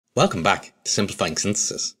Welcome back to Simplifying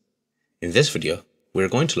Synthesis. In this video, we are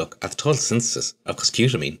going to look at the total synthesis of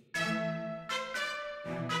cuscutamine.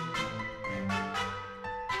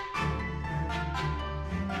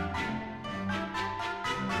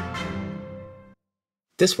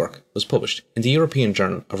 This work was published in the European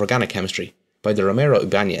Journal of Organic Chemistry by the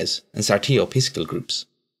Romero-Ibañez and Sartillo-Piscil groups.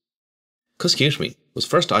 Cuscutamine was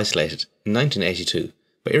first isolated in 1982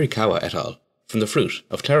 by Irikawa et al. From the fruit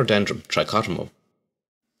of Clerodendrum trichotomum.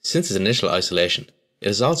 Since its initial isolation, it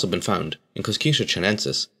has also been found in Cuscuta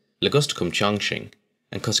chinensis, Ligusticum chongqing,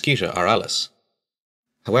 and Cuscuta oralis.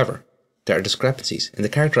 However, there are discrepancies in the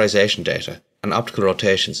characterization data and optical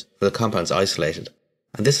rotations for the compounds isolated,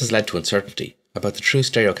 and this has led to uncertainty about the true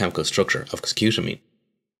stereochemical structure of cuscutamine.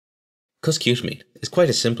 Cuscutamine is quite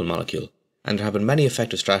a simple molecule, and there have been many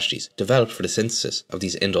effective strategies developed for the synthesis of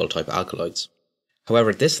these indole-type alkaloids.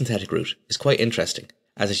 However, this synthetic route is quite interesting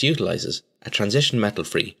as it utilizes a transition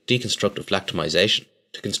metal-free deconstructive lactamization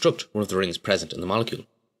to construct one of the rings present in the molecule.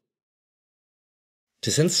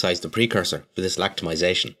 To synthesize the precursor for this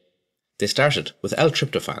lactamization, they started with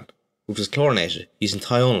L-tryptophan, which was chlorinated using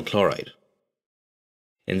thionyl chloride.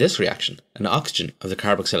 In this reaction, an oxygen of the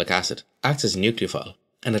carboxylic acid acts as a nucleophile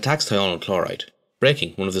and attacks thionyl chloride,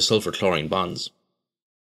 breaking one of the sulfur-chlorine bonds.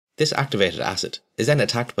 This activated acid is then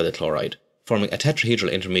attacked by the chloride, forming a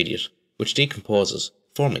tetrahedral intermediate which decomposes,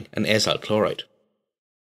 forming an acyl chloride.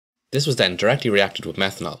 This was then directly reacted with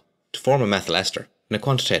methanol to form a methyl ester in a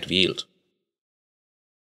quantitative yield.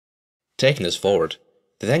 Taking this forward,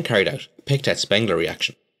 they then carried out a Pictet-Spengler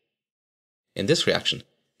reaction. In this reaction,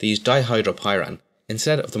 they used dihydropyran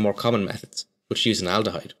instead of the more common methods which use an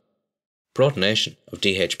aldehyde. Protonation of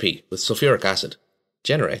DHP with sulfuric acid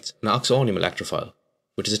generates an oxonium electrophile,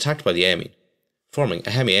 which is attacked by the amine, forming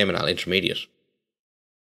a hemiaminal intermediate.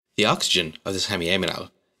 The oxygen of this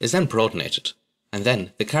hemiaminal is then protonated, and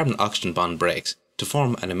then the carbon-oxygen bond breaks to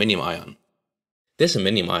form an iminium ion. This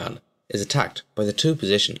iminium ion is attacked by the 2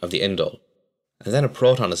 position of the indole, and then a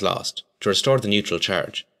proton is lost to restore the neutral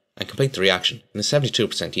charge and complete the reaction in a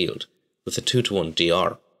 72% yield with a 2:1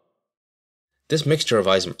 DR. This mixture of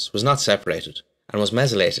isomers was not separated and was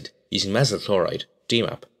mesylated using mesyl chloride,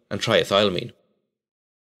 DMAP, and triethylamine.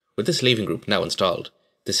 With this leaving group now installed,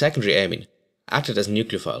 the secondary amine acted as a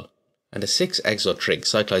nucleophile, and a 6-exotrig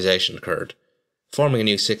cyclization occurred, forming a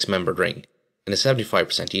new 6-membered ring in a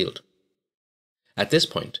 75% yield. At this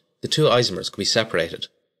point, the 2 isomers could be separated,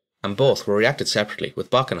 and both were reacted separately with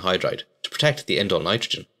Bock anhydride to protect the indole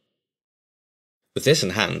nitrogen. With this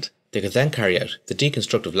in hand, they could then carry out the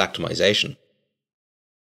deconstructive lactamization.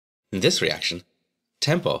 In this reaction,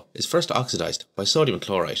 tempo is first oxidized by sodium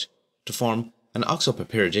chloride to form an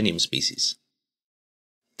oxopyridinium species.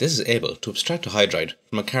 This is able to abstract a hydride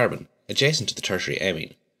from a carbon adjacent to the tertiary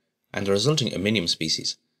amine, and the resulting iminium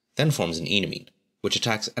species then forms an enamine, which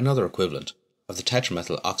attacks another equivalent of the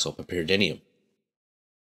tetramethyl oxopyridinium.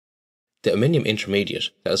 The iminium intermediate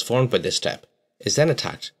that is formed by this step is then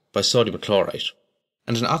attacked by sodium chloride,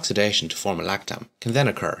 and an oxidation to form a lactam can then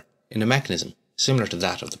occur in a mechanism similar to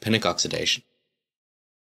that of the Pinnick oxidation.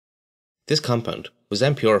 This compound was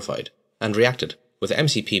then purified and reacted with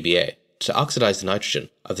MCPBA to oxidize the nitrogen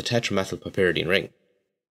of the tetramethylpyridine ring.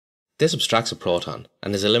 This abstracts a proton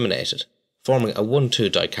and is eliminated, forming a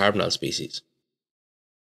 1,2 dicarbonyl species.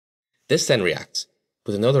 This then reacts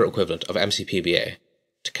with another equivalent of MCPBA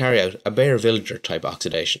to carry out a Baeyer-Villiger type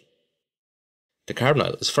oxidation. The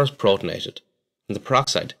carbonyl is first protonated, and the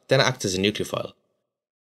peroxide then acts as a nucleophile.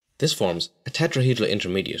 This forms a tetrahedral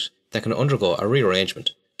intermediate that can undergo a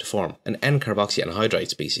rearrangement to form an N-carboxyanhydride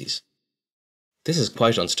species. This is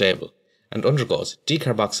quite unstable and undergoes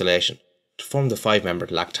decarboxylation to form the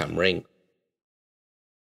 5-membered lactam ring.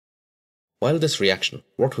 While this reaction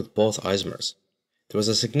worked with both isomers, there was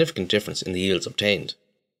a significant difference in the yields obtained.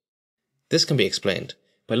 This can be explained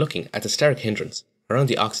by looking at the steric hindrance around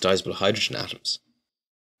the oxidizable hydrogen atoms.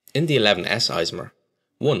 In the 11s isomer,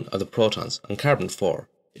 one of the protons on carbon 4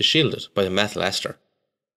 is shielded by the methyl ester,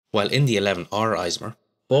 while in the 11R isomer,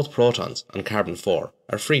 both protons on carbon 4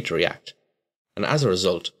 are free to react, and as a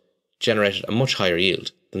result, generated a much higher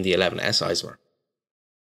yield than the 11s isomer.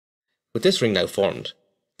 With this ring now formed,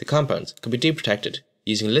 the compounds could be deprotected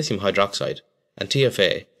using lithium hydroxide and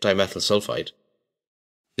TFA dimethyl sulfide.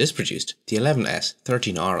 This produced the 11s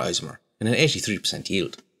 13R isomer in an 83%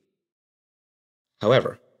 yield.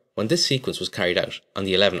 However, when this sequence was carried out on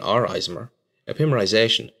the 11R isomer,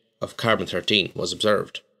 epimerization of carbon 13 was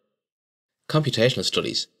observed. Computational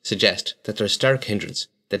studies suggest that there is steric hindrance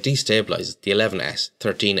that destabilizes the 11s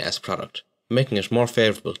 13s product, making it more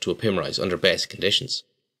favourable to epimerize under basic conditions.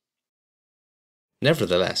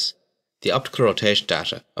 Nevertheless, The optical rotation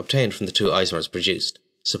data obtained from the two isomers produced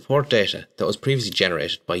support data that was previously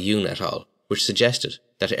generated by Yoon et al., which suggested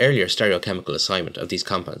that earlier stereochemical assignment of these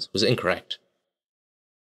compounds was incorrect.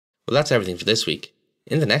 Well, that's everything for this week.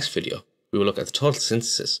 In the next video, we will look at the total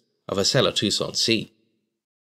synthesis of acetylotuzone C.